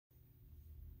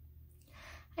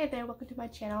Hi there, welcome to my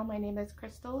channel. My name is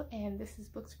Crystal and this is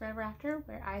Books Forever After,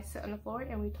 where I sit on the floor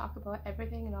and we talk about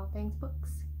everything and all things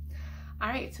books.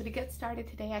 Alright, so to get started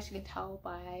today, as you can tell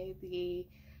by the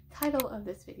title of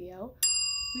this video,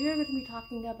 we are going to be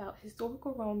talking about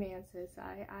historical romances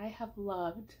I have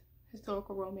loved,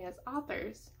 historical romance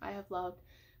authors I have loved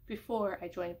before I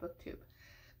joined Booktube.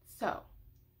 So,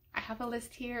 I have a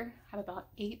list here. I have about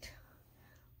 8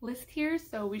 list here,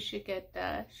 so we should get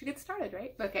started,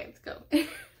 right? Okay, let's go.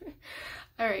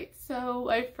 All right, so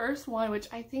my first one, which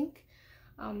I think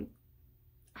I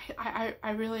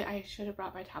should have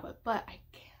brought my tablet, but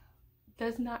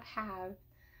does not have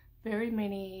very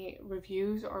many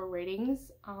reviews or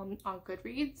ratings on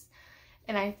Goodreads,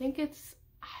 and I think it's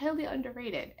highly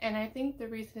underrated. And I think the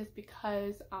reason is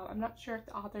because I'm not sure if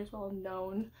the author is well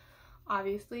known,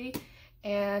 obviously,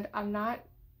 and I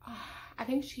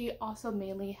think she also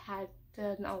mainly had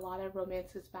done a lot of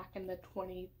romances back in the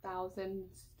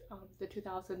 2000s, the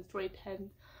 2000s,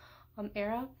 2010s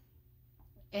era,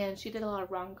 and she did a lot of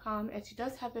rom-com, and she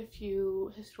does have a few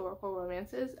historical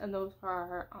romances, and those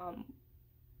are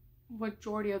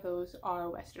majority of those are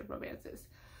Western romances.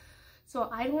 So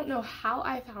I don't know how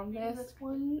I found this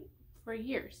one for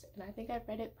years, and I think I've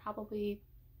read it probably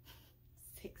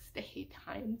 6 to 8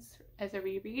 times as a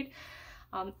reread,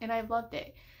 and I've loved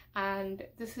it. And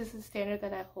this is the standard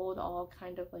that I hold all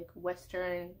kind of like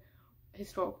Western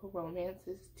historical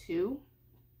romances to.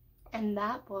 And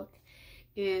that book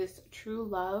is True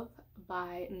Love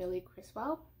by Millie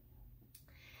Criswell.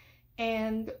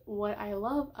 And what I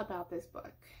love about this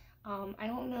book, I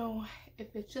don't know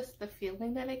if it's just the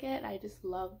feeling that I get. I just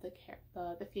love the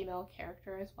female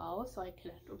character as well, so I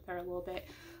connect with her a little bit.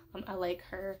 I like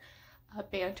her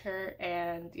banter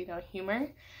and, you know,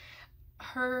 humor.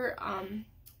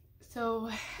 So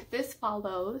this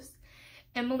follows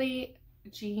Emily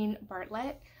Jean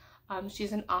Bartlett.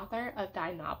 She's an author of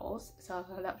 9 novels, so I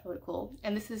thought that was really cool.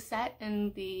 And this is set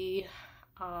in the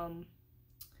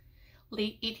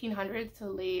late 1800s, so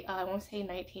late, I want to say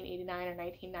 1989 or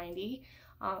 1990.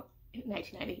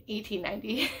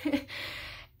 1890.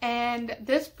 And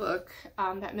this book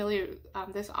that Millie,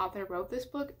 this author wrote this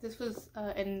book, this was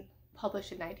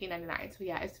published in 1999, so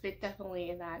yeah, it's definitely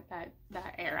in that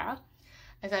era,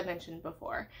 as I mentioned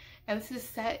before. And this is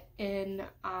set in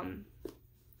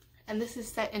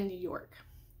New York.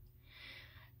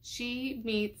 She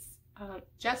meets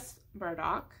Jess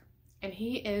Murdoch, and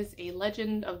he is a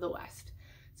legend of the West.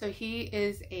 So he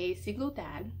is a single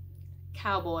dad,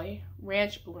 cowboy,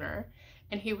 ranch owner,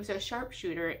 and he was a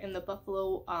sharpshooter in the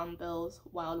Buffalo Bills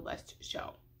Wild West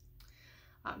show.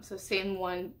 So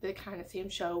the kind of same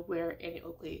show where Annie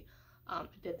Oakley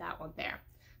did that one there.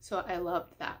 So I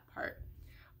loved that part.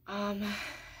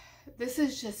 This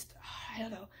is just, I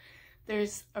don't know,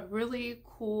 there's a really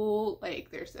cool, like,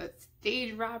 there's a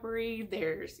stage robbery,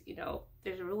 there's, you know,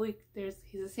 he's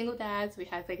a single dad, so he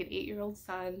has like an 8-year-old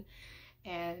son,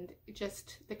 and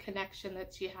just the connection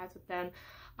that she has with them.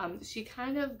 She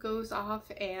kind of goes off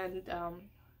and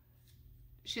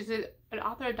she's an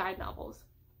author of dime novels,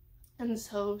 and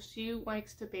so she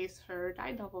likes to base her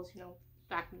dime novels, you know,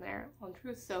 back in there on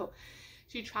truth. So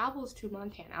she travels to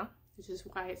Montana, which is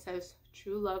why it says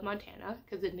True Love Montana,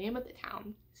 because the name of the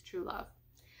town is True Love.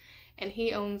 And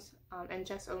he owns, and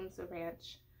Jess owns the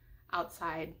ranch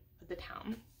outside of the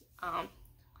town. I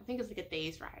think it's like a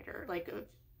day's ride, or like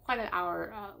quite an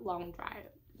hour long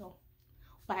drive, you know,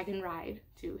 wagon ride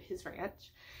to his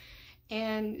ranch.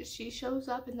 And she shows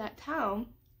up in that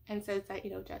town and says that,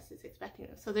 you know, Jess is expecting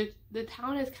him. So the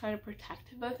town is kind of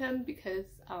protective of him because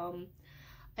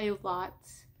a lot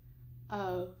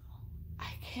of,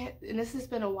 and this has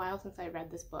been a while since I read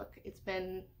this book. It's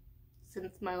been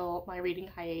since my reading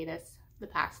hiatus the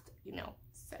past, you know,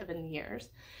 7 years.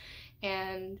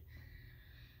 And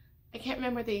I can't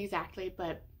remember the exactly,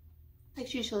 but like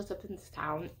she shows up in this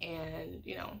town and,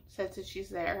 you know, says that she's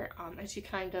there, and she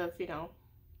kind of, you know,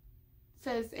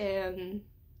 says in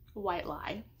a white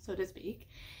lie, so to speak,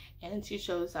 and she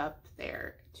shows up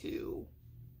there to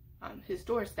his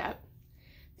doorstep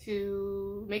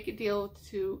to make a deal.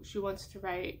 She wants to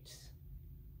write,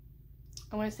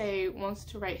 wants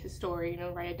to write his story, you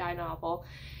know, write a dime novel,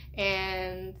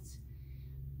 and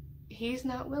he's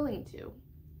not willing to.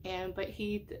 But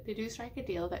they do strike a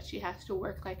deal that she has to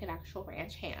work like an actual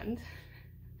ranch hand,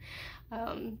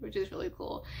 which is really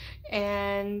cool.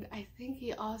 And I think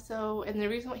the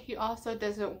reason why he also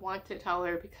doesn't want to tell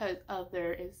her, because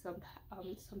there is some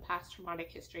past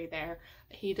traumatic history there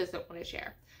that he doesn't want to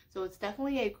share. So it's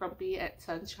definitely a grumpy at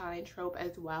sunshine trope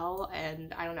as well,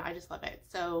 and I don't know, I just love it.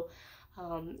 So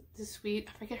The sweet,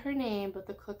 I forget her name, but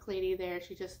the cook lady there,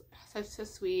 she just such a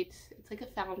sweet, it's like a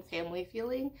found family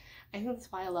feeling. I think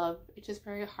that's why I love, it's just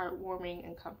very heartwarming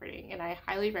and comforting, and I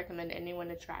highly recommend everyone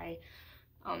to try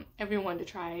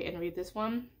and read this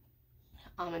one,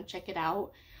 and check it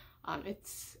out.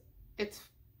 It's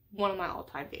one of my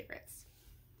all-time favorites.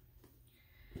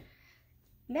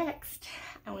 Next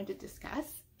I want to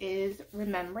discuss is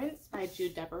Remembrance by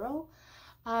Jude Deveraux.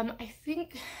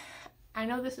 I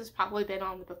know this has probably been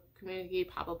on the book community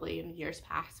probably in years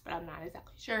past, but I'm not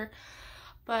exactly sure.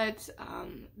 But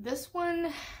this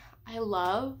one I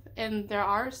love, and there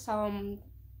are some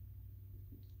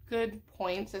good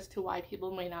points as to why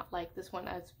people may not like this one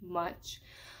as much.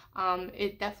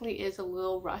 It definitely is a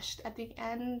little rushed at the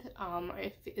end.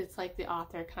 If it's like the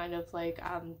author kind of like,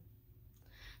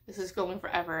 this is going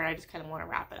forever and I just kind of want to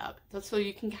wrap it up. So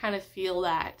you can kind of feel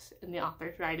that in the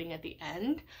author's writing at the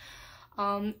end.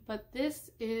 But this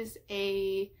is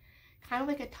a kind of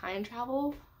like a time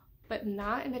travel, but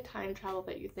not in a time travel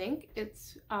that you think.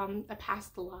 It's a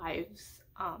past lives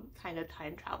kind of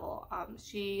time travel.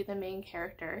 The main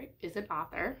character, is an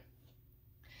author.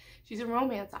 She's a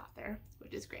romance author,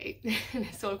 which is great. A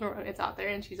historical romance author,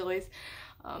 and she's always,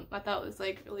 I thought it was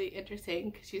like really interesting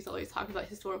because she's always talking about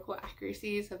historical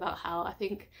accuracies, about how, I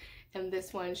think in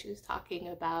this one she was talking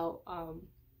about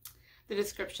the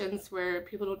descriptions where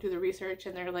people don't do the research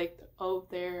and they're like, oh,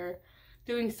 they're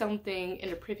doing something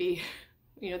in a privy,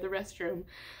 the restroom,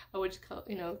 which,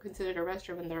 considered a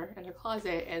restroom in their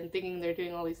closet, and thinking they're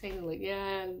doing all these things, like,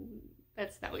 yeah,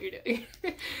 that's not what you're doing.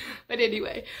 But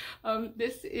anyway,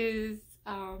 this is,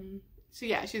 so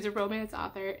yeah, she's a romance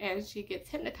author, and she gets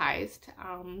hypnotized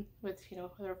with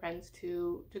her friends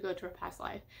to go to her past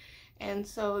life. And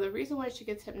so the reason why she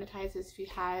gets hypnotized is she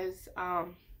has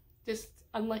just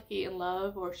unlucky in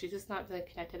love, or she's just not really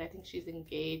connected. I think she's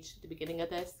engaged at the beginning of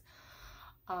this,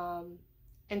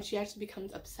 and she actually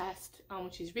becomes obsessed when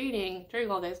she's reading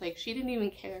during all this. Like, she didn't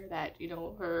even care that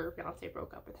her fiance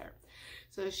broke up with her,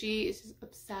 so she is just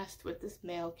obsessed with this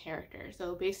male character.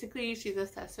 So basically she's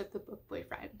obsessed with the book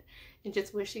boyfriend and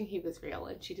just wishing he was real,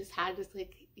 and she just had this,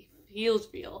 like, he feels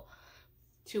real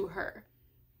to her.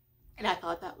 And I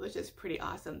thought that was just pretty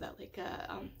awesome, that like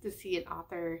to see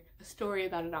a story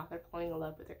about an author falling in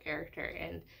love with her character,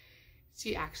 and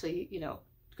she actually,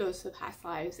 goes to past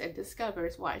lives and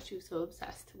discovers why she was so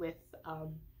obsessed with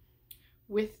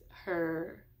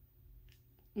her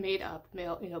made up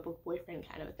male, book boyfriend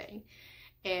kind of a thing.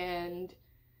 And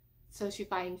so she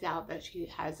finds out that she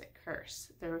has a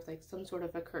curse. There was like some sort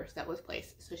of a curse that was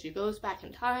placed. So she goes back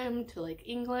in time to like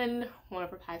England, one of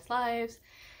her past lives.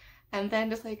 And then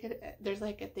just like there's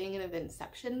like a thing of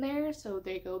inception there, so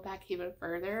they go back even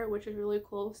further, which is really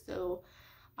cool. So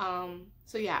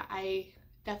yeah, I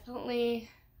definitely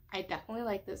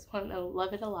like this one. I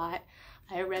love it a lot.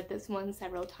 I read this one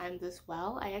several times as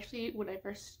well. I actually, when I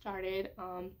first started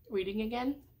reading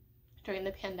again during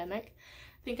the pandemic,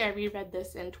 I think I reread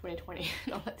this in 2020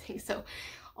 and all that thing. So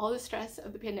all the stress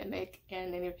of the pandemic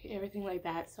and everything like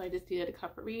that, so I just needed a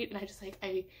comfort read, and I just like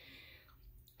I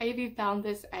even found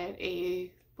this at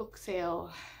a book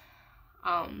sale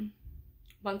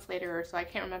months later or so, I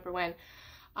can't remember when,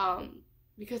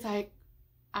 because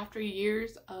after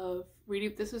years of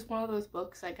reading, this is one of those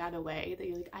books I got away that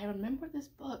you're like, I remember this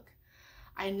book,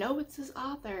 I know it's this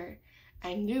author,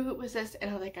 I knew it was this, and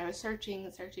I was searching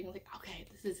and searching, like, okay,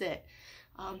 this is it.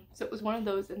 So it was one of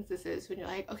those instances when you're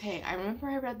like, okay, I remember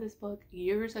I read this book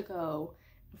years ago,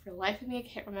 and for the life of me I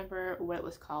can't remember what it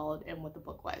was called and what the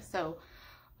book was. So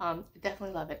I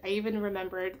definitely love it. I even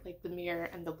remembered like the mirror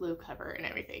and the blue cover and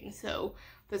everything. So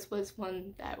this was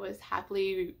one that was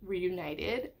happily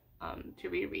reunited to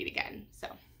reread again. So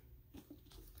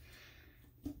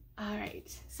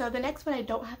alright, so the next one I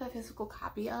don't have a physical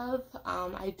copy of.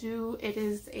 I do,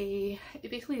 it's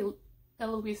basically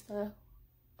Eloisa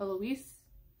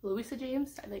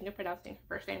James, I think I'm pronouncing her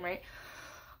first name right.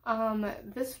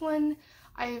 This one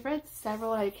I've read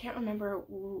several, I can't remember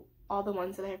all the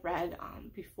ones that I've read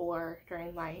before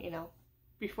during my,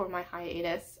 before my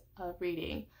hiatus of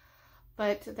reading.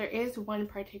 But there is one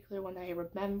particular one that I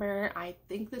remember. I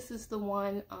think this is the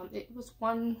one, it was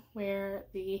one where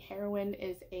the heroine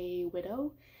is a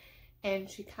widow, and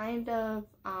she kind of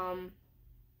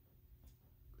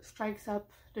strikes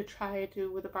up to try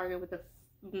to, with a bargain with a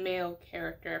male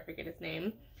character, I forget his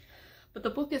name. But the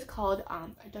book is called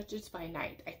A Duchess by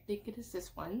Night. I think it is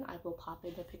this one. I will pop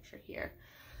in the picture here.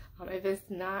 If it's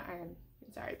not, I'm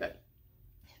sorry, but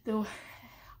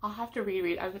I'll have to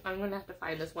reread. I'm going to have to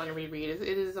find this one and reread. It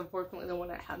is unfortunately the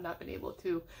one I have not been able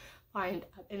to find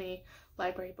at any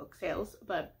library book sales.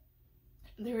 But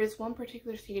there is one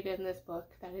particular scene in this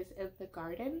book that is in the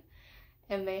garden,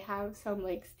 and they have some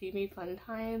like steamy fun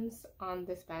times on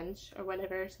this bench or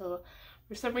whatever. So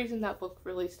for some reason that book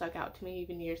really stuck out to me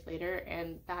even years later,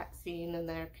 and that scene and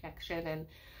their connection and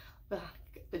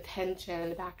the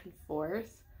tension back and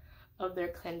forth of their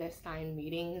clandestine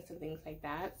meetings and things like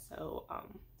that. So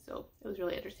so it was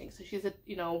really interesting. So she's a,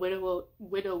 you know,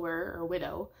 widower or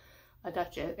widow, a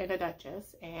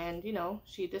duchess, and you know,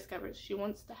 she discovers she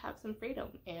wants to have some freedom,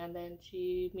 and then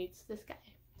she meets this guy.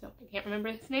 So I can't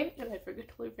remember his name and I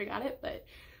totally forgot it, but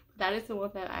that is the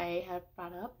one that I have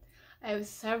brought up. I have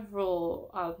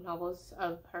several novels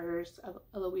of hers, of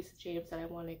Eloisa James, that I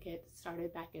want to get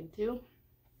started back into.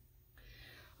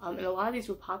 And a lot of these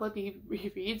will probably be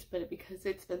rereads, but because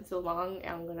it's been so long,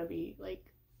 I'm going to be like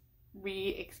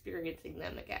re-experiencing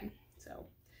them again. So,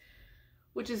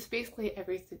 which is basically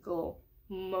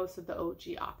most of the OG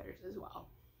authors as well.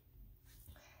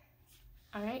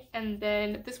 Alright, and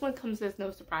then this one comes as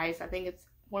no surprise. I think it's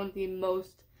one of the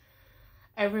most,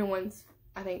 everyone's,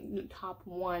 I think, top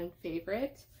one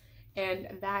favorite. And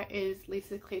that is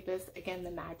Lisa Kleypas, Again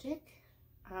the Magic.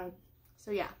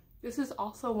 So yeah, this is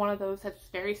also one of those that's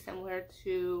very similar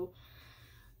to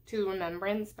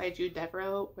Remembrance by Jude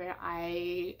Deveraux, where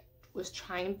I was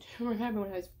trying to remember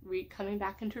when I was coming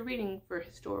back into reading for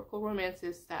historical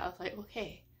romances, that I was like,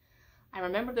 okay, I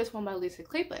remember this one by Lisa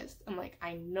Kleypas. I'm like,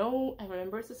 I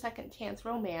remember it's a second chance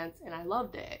romance and I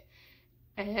loved it.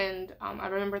 And I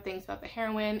remember things about the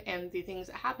heroine and the things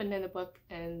that happened in the book,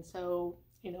 and so,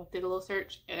 you know, did a little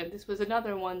search, and this was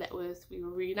another one that we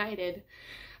were reunited.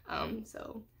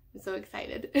 So I'm so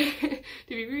excited to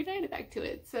be reunited back to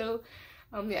it. So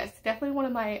yes, definitely one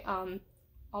of my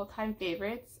all-time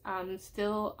favorites.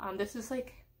 Still, this is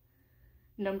like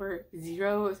number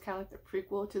 0. Is kind of like the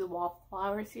prequel to the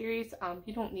Wallflower series.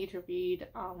 You don't need to read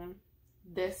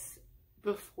this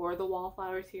before the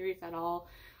Wallflower series at all.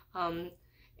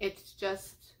 It's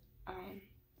just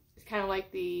it's kind of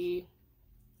like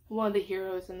one of the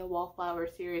heroes in the Wallflower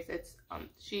series. It's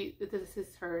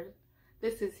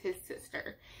this is his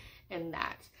sister in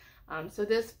that. So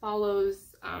this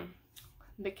follows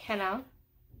McKenna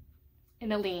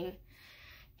and Aline,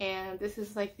 and this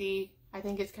is like I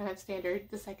think it's kind of standard,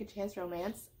 the second chance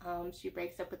romance. She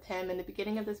breaks up with him in the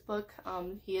beginning of this book.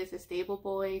 He is a stable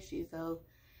boy. She's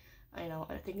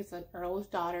I think it's an earl's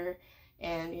daughter,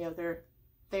 and you know,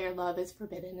 their love is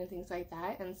forbidden and things like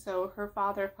that. And so her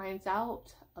father finds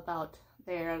out about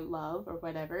their love or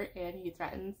whatever, and he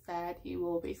threatens that he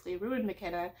will basically ruin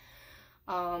McKenna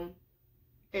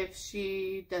if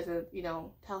she doesn't, you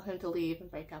know, tell him to leave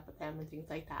and break up with him and things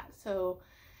like that. So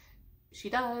she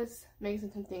does, makes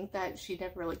him think that she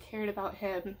never really cared about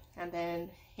him, and then,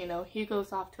 you know, he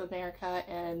goes off to America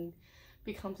and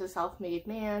becomes a self-made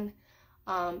man,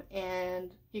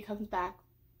 and he comes back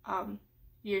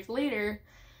years later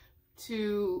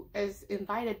as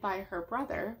invited by her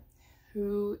brother,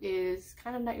 who is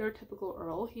kind of not your typical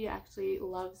earl. He actually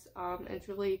loves and is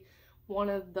really one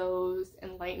of those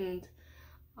enlightened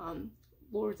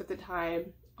lords at the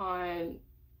time on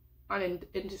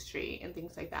industry and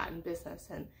things like that, and business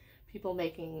and people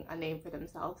making a name for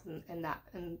themselves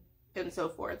and so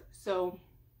forth. So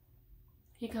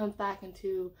he comes back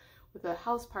with a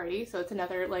house party, so it's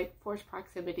another like forced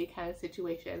proximity kind of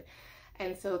situation,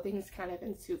 and so things kind of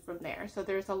ensue from there. So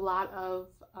there's a lot of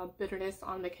bitterness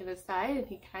on McKenna's side, and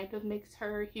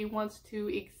he wants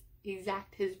to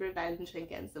exact his revenge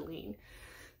against Aline.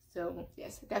 So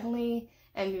yes, definitely.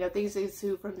 And you know, things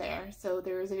ensue from there. So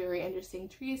there was a very interesting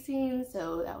tree scene,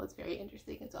 so that was very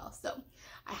interesting as well. So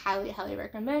I highly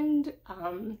recommend.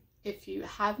 If you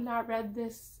have not read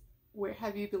this, where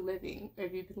have you been living? Or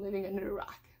have you been living under a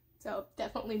rock? So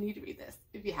definitely need to read this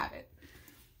if you haven't.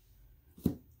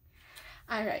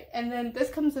 Alright, and then this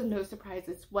comes as no surprise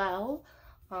as well.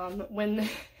 When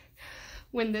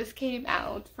this came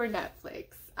out for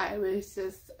Netflix, I was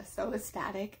just so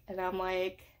ecstatic, and I'm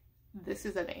like, this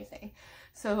is amazing.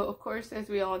 So of course, as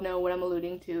we all know, what I'm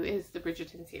alluding to is the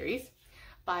Bridgerton series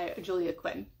by Julia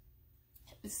Quinn.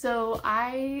 So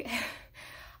I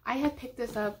had picked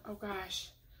this up, oh gosh,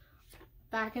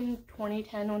 back in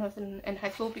 2010 when I was in high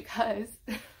school, because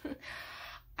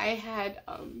I had,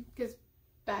 because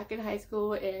back in high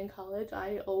school and college,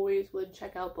 I always would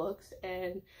check out books,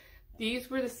 and these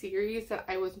were the series that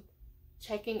I was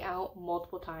checking out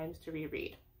multiple times to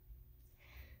reread.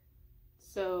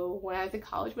 So when I was in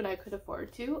college, when I could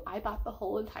afford to, I bought the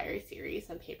whole entire series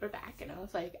in paperback, and I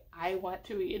was like, I want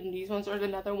to read, and these ones are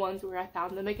another ones where I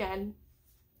found them again.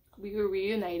 We were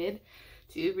reunited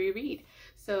to reread.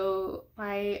 So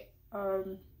my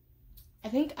I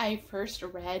think I first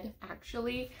read,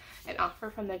 actually, An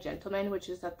Offer from the Gentleman, which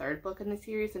is the third book in the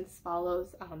series, and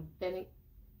follows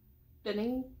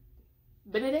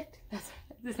Benedict, that's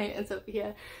his name, and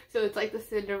Sophia. So it's like the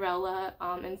Cinderella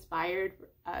inspired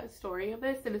story of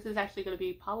this, and this is actually going to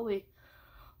be probably,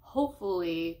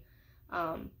 hopefully,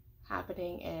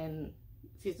 happening in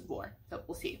season 4. So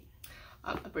we'll see.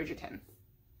 Bridgerton.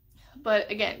 But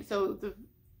again, so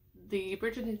the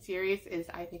Bridgerton series is,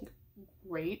 I think,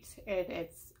 great, and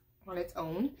it's on its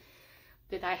own.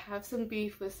 Did I have some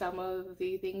beef with some of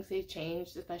the things they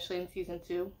changed, especially in season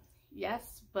 2?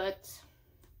 Yes, but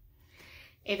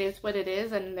it is what it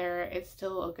is, and it's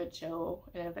still a good show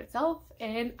in and of itself,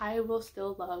 and I will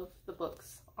still love the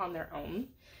books on their own,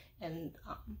 and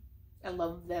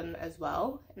love them as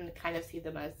well, and kind of see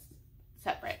them as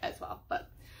separate as well. But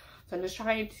so I'm just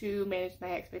trying to manage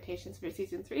my expectations for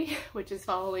season 3, which is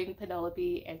following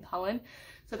Penelope and Colin.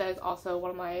 So that is also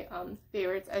one of my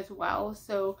favorites as well.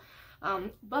 So,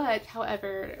 but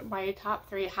however, my top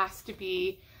 3 has to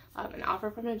be An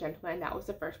Offer from a Gentleman. That was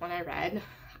the first one I read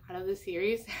out of the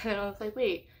series, and I was like,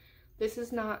 wait, this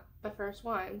is not the first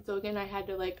one. So again, I had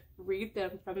to like read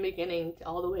them from the beginning to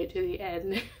all the way to the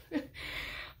end.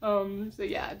 So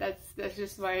yeah, that's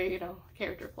just my, you know,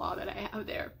 character flaw that I have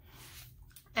there.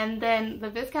 And then The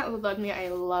Viscount Who Loved Me I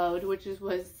Loved, which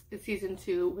was season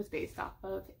 2 was based off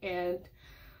of, and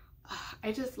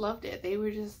I just loved it. They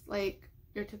were just like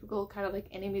your typical kind of like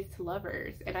enemies to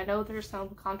lovers, and I know there's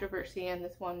some controversy in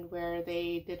this one where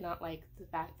they did not like the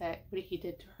fact that what he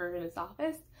did to her in his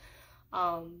office,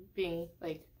 being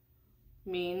like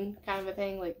mean kind of a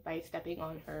thing, like by stepping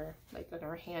on her, like on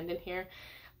her hand in here,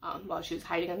 while she was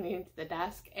hiding underneath the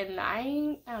desk. And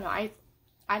I don't know,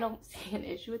 I don't see an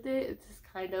issue with it. It's just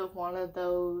kind of one of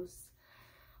those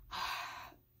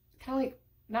kind of like,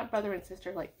 not brother and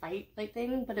sister like fight like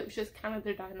thing, but it was just kind of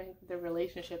their dynamic, their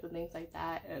relationship and things like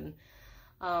that. And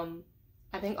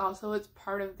I think also it's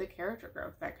part of the character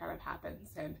growth that kind of happens,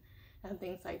 and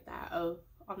things like that on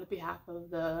the behalf of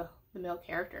the male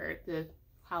character,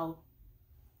 how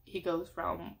he goes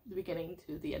from the beginning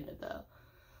to the end of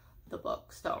the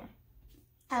book. So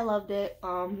I loved it.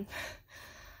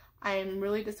 I'm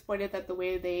really disappointed that the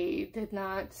way they did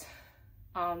not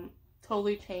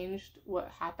totally changed what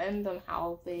happened and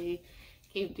how they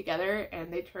came together,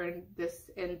 and they turned this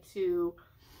into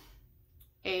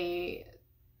a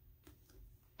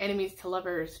enemies to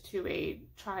lovers to a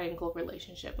triangle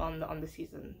relationship on the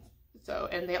season. So,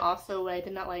 and they also, what I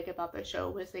did not like about the show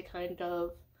was they kind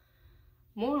of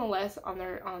more or less on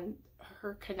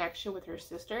her connection with her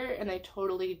sister, and they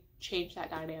totally changed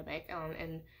that dynamic,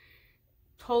 and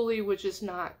totally was just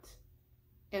not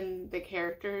in the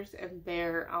characters and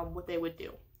their what they would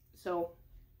do. So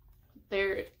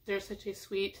there's such a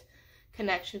sweet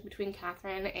connection between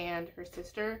Catherine and her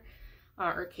sister,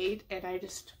 or Kate, and I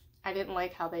didn't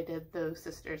like how they did those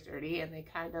sisters dirty, and they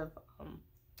kind of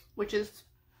which is,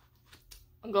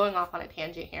 I'm going off on a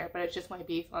tangent here, but it's just my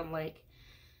beef on like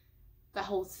the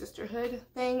whole sisterhood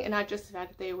thing, and not just the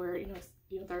fact that they were, you know,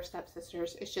 their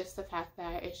stepsisters. It's just the fact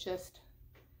that I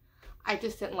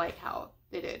just didn't like how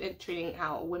they did it, treating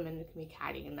how women can be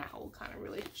catty in that whole kind of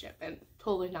relationship, and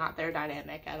totally not their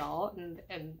dynamic at all,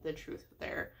 and the truth of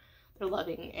their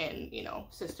loving and, you know,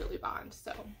 sisterly bond.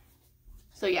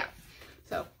 So yeah,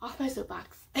 so off my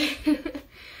soapbox.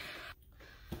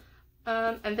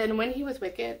 And then When He Was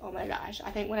Wicked, oh my gosh,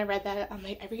 I think when I read that, I'm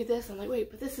like, I read this, I'm like,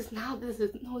 wait, but this is my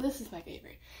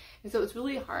favorite. And so it's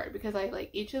really hard because I like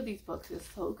each of these books is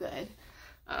so good,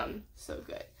 so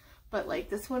good. But like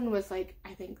this one was like,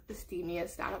 I think the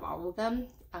steamiest out of all of them.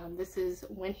 This is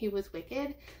When He Was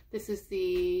Wicked. This is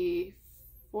the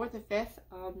 4th or 5th.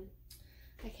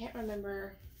 I can't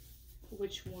remember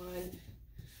which one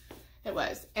it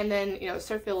was. And then, you know,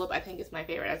 Sir Philip, I think, is my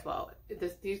favorite as well.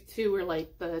 These two were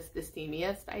like the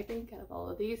steamiest, I think, out of all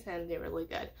of these, and they're really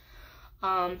good.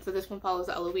 So this one follows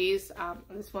Eloise. And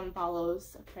this one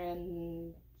follows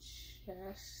Francesca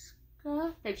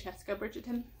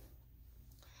Bridgerton.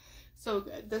 So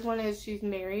good. This one is, she's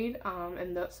married,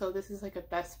 and so this is like a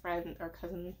best friend or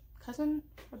cousin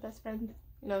or best friend,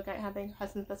 you know, kind of having her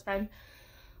husband's best friend.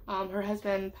 Her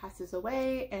husband passes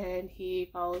away, and he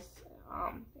falls,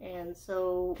 and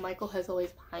so Michael has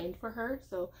always pined for her.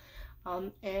 So,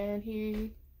 and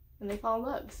they fall in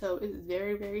love. So it's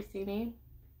very, very steamy.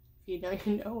 If you know,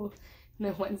 you know, in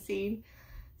the one scene.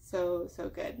 So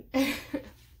good.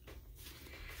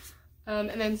 And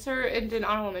then an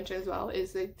honorable mention as well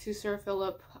is to Sir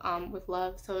Philip with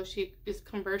love. So she is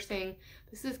conversing.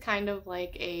 This is kind of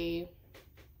like I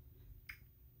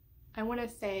want to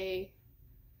say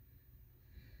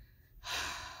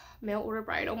mail order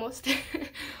bride almost.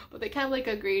 But they kind of like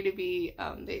agree to be,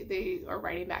 they are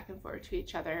writing back and forth to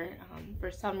each other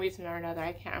for some reason or another.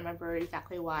 I can't remember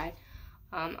exactly why.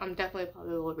 I'm definitely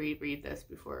probably will reread this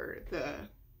before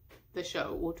the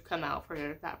show will come out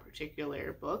for that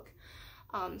particular book.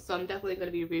 So I'm definitely going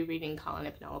to be rereading Colin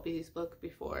and Penelope's book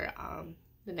before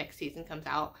the next season comes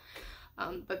out.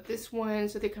 But this one,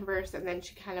 so they converse, and then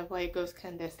she kind of like goes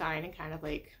clandestine and kind of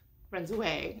like runs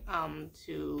away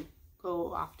to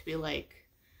go off to be like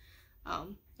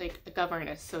a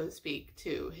governess, so to speak,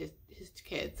 to his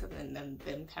kids, and then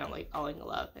them kind of like falling in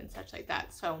love and such like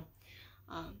that. So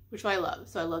which I love.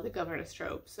 So I love the governess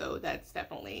trope. So that's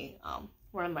definitely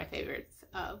one of my favorites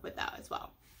with that as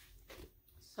well.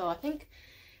 So I think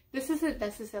this isn't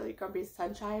necessarily Grumpy's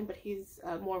Sunshine, but he's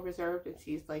more reserved, and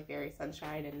she's like very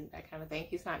sunshine and that kind of thing.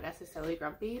 He's not necessarily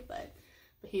grumpy, but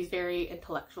he's very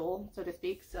intellectual, so to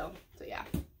speak. So yeah.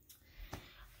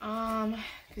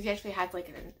 Because he actually has like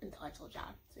an intellectual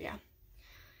job. So yeah.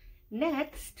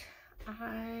 Next,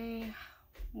 I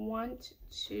want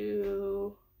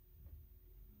to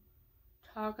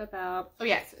talk about, oh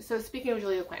yes, so speaking of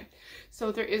Julia Quinn,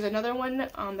 so there is another one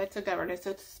that's a governess.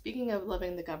 So speaking of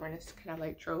loving the governess kind of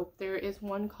like trope, there is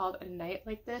one called A Night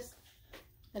Like This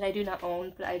that I do not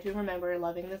own, but I do remember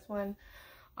loving this one.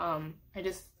 I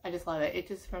just love it. It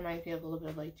just reminds me of a little bit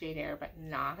of like Jane Eyre, but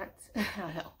not. I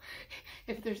don't know.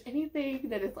 If there's anything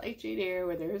that is like Jane Eyre,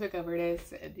 where there is a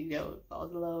governess and, you know,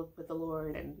 falls in love with the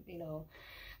Lord, and, you know,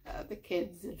 the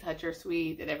kids and such are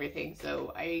sweet and everything.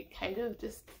 So I kind of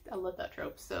I love that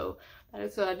trope. So that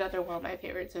is another one of my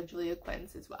favorites of Julia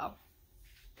Quinn's as well.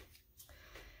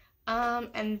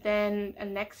 And then a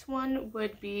next one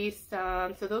would be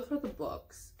so those were the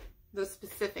books, the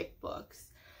specific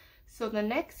books. So the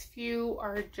next few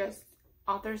are just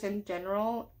authors in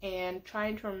general, and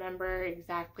trying to remember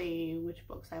exactly which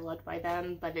books I loved by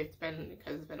them, but it's been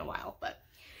a while. But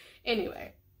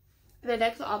anyway, the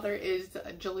next author is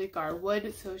Julie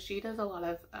Garwood. So she does a lot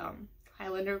of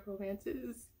Highlander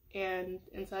romances and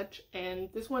such, and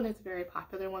this one is a very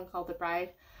popular one called The Bride.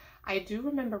 I do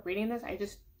remember reading this, I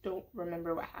just don't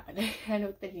remember what happened. I know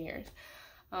it's been years.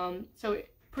 So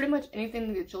pretty much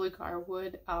anything that Julie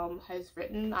Garwood has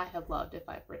written, I have loved if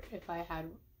I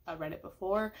had read it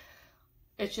before.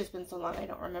 It's just been so long I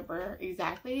don't remember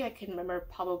exactly. I can remember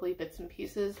probably bits and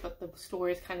pieces, but the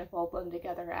stories kind of all blend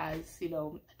together as, you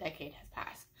know, a decade has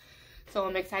passed. So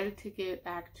I'm excited to get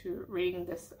back to reading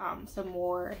this some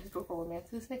more historical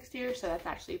romances next year. So that's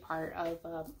actually part of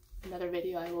another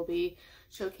video I will be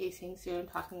showcasing soon,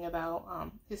 talking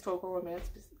about historical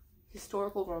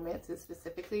romances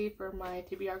specifically for my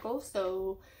TBR goals.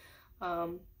 So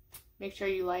make sure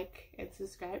you like and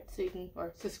subscribe so you can,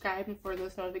 or subscribe for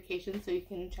those notifications so you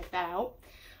can check that out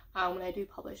when I do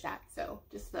publish that. So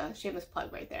just a shameless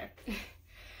plug right there.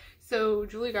 So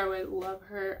Julie Garwood, love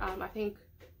her. I think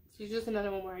she's just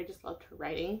another one where I just loved her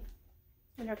writing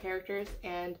and her characters,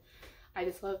 and I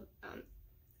just love,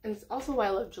 and it's also why I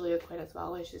love Julia Quinn as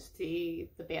well, is just the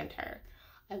banter.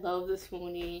 I love the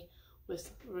swoony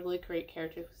with really great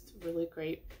characters, really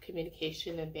great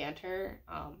communication and banter.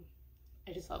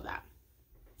 I just love that.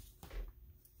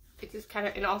 It just kind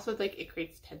of, and also like it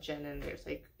creates tension, and there's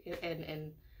like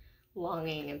and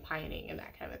longing and pining and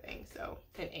that kind of thing. So,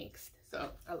 and angst.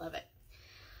 So I love it.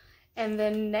 And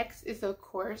then next is, of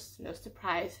course, no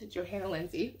surprise, Johanna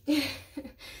Lindsey.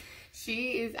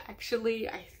 She is actually,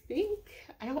 I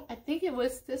think it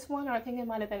was this one, or I think it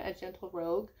might have been A Gentle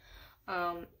Rogue.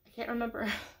 I can't remember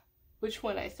which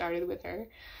one I started with her,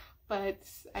 but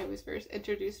I was first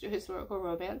introduced to historical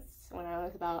romance when I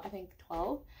was about, I think,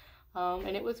 12,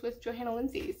 and it was with Johanna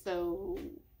Lindsey. So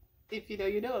if you know,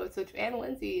 you know. So Johanna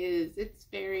Lindsey is,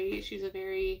 she's a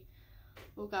very,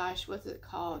 oh gosh, what's it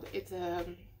called?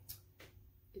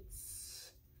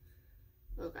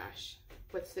 Oh gosh,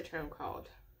 what's the term called?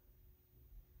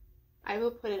 I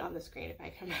will put it on the screen if I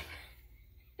can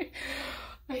remember.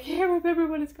 I can't remember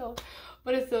what it's called,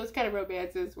 but it's those kind of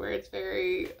romances where it's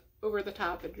very over the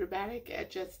top and dramatic. It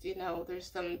just, you know,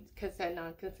 there's some consent,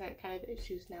 non-consent kind of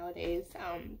issues nowadays.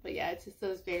 But yeah, it's just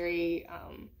those very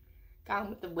Gone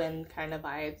with the Wind kind of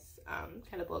vibes,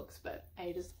 kind of books. But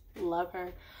I just love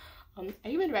her. I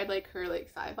even read like her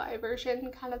like sci-fi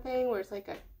version kind of thing, where it's like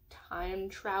a time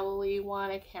travel-y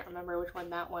one. I can't remember which one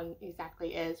that one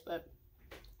exactly is, but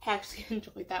I actually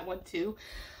enjoyed that one too.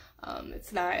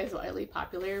 It's not as widely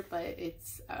popular, but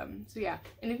it's so yeah,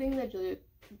 anything that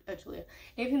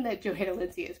anything that Johanna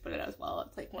Lindsey has put out as well,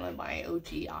 it's like one of my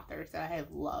OG authors that I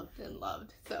have loved and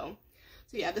loved. So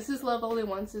yeah, this is Love Only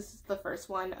Once. This is the first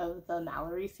one of the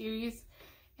Mallory series,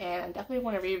 and I definitely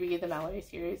want to reread the Mallory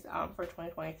series for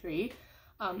 2023.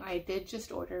 I did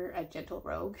just order A Gentle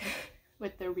Rogue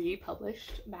with the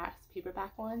republished mass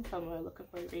paperback one, so I'm really looking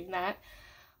forward to reading that.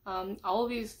 All of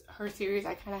these, her series,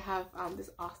 I kind of have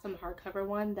this awesome hardcover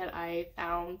one that I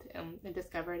found and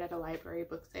discovered at a library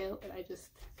book sale, and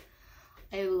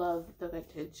I love the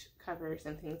vintage covers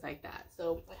and things like that.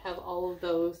 So I have all of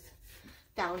those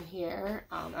down here.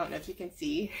 I don't know if you can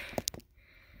see.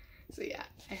 So yeah,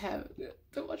 I have,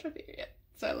 don't watch my favorite yet.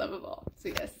 So I love them all. So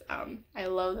yes, I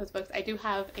love those books. I do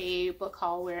have a book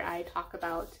haul where I talk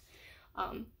about,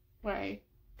 where I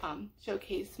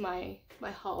showcase my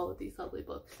haul of these lovely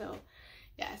books. So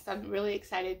yes, I'm really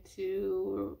excited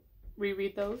to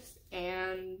reread those.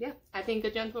 And yeah, I think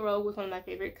A Gentle Rogue was one of my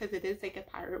favorite because it is like a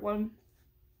pirate one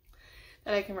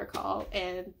that I can recall,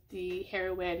 and the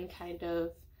heroine kind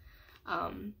of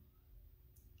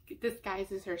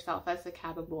disguises herself as a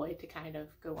cabin boy to kind of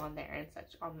go on there and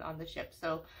such on the ship.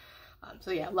 So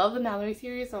so yeah, love the Mallory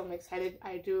series, so I'm excited.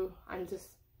 I'm just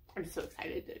so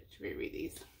excited to reread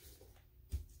these.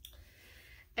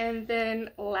 And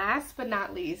then last but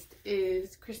not least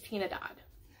is Christina Dodd.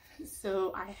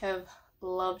 So I have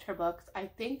loved her books. I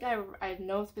think I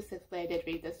know specifically I did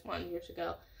read this one years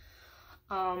ago.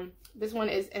 This one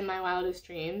is In My Wildest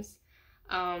Dreams.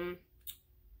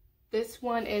 This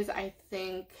one is, I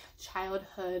think,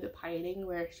 childhood pining,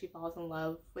 where she falls in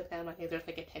love with him. I think there's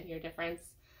like a 10-year difference.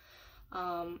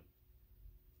 And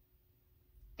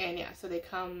yeah, so they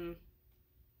come,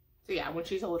 so yeah, when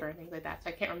she's older and things like that. So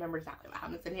I can't remember exactly what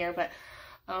happens in here, but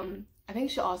I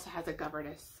think she also has a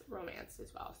governess romance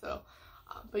as well. So,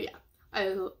 but yeah,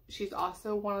 she's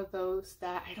also one of those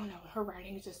that, I don't know, her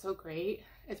writing is just so great.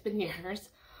 It's been years,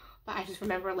 but I just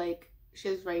remember, like,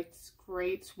 she writes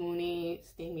great swoony,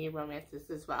 steamy romances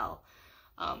as well.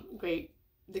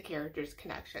 The characters'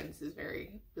 connections is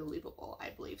very believable, I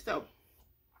believe. So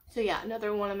yeah,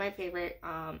 another one of my favorite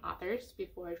authors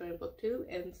before I joined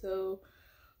Booktube, and so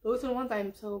those are the ones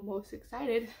I'm so most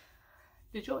excited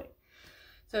to join.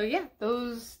 So yeah,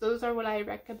 those are what I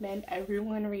recommend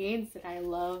everyone reads that I've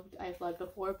loved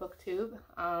before Booktube.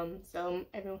 So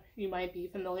everyone, you might be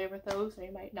familiar with those, or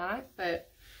you might not, but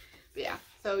yeah.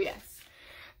 So yes,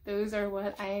 those are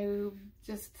what I'm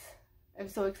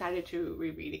so excited to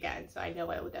reread again. So I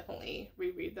know I will definitely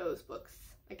reread those books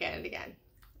again and again.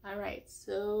 All right,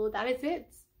 so that is it.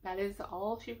 That is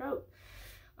all she wrote.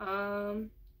 So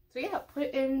yeah,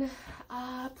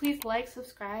 please like,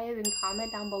 subscribe, and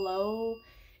comment down below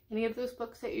any of those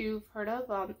books that you've heard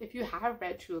of. If you have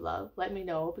read True Love, let me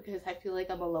know, because I feel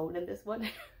like I'm alone in this one.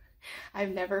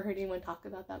 I've never heard anyone talk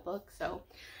about that book. So,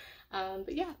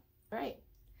 but yeah, all right.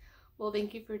 Well,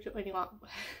 thank you for joining.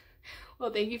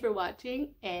 Well, thank you for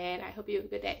watching, and I hope you have a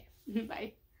good day.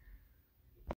 Bye.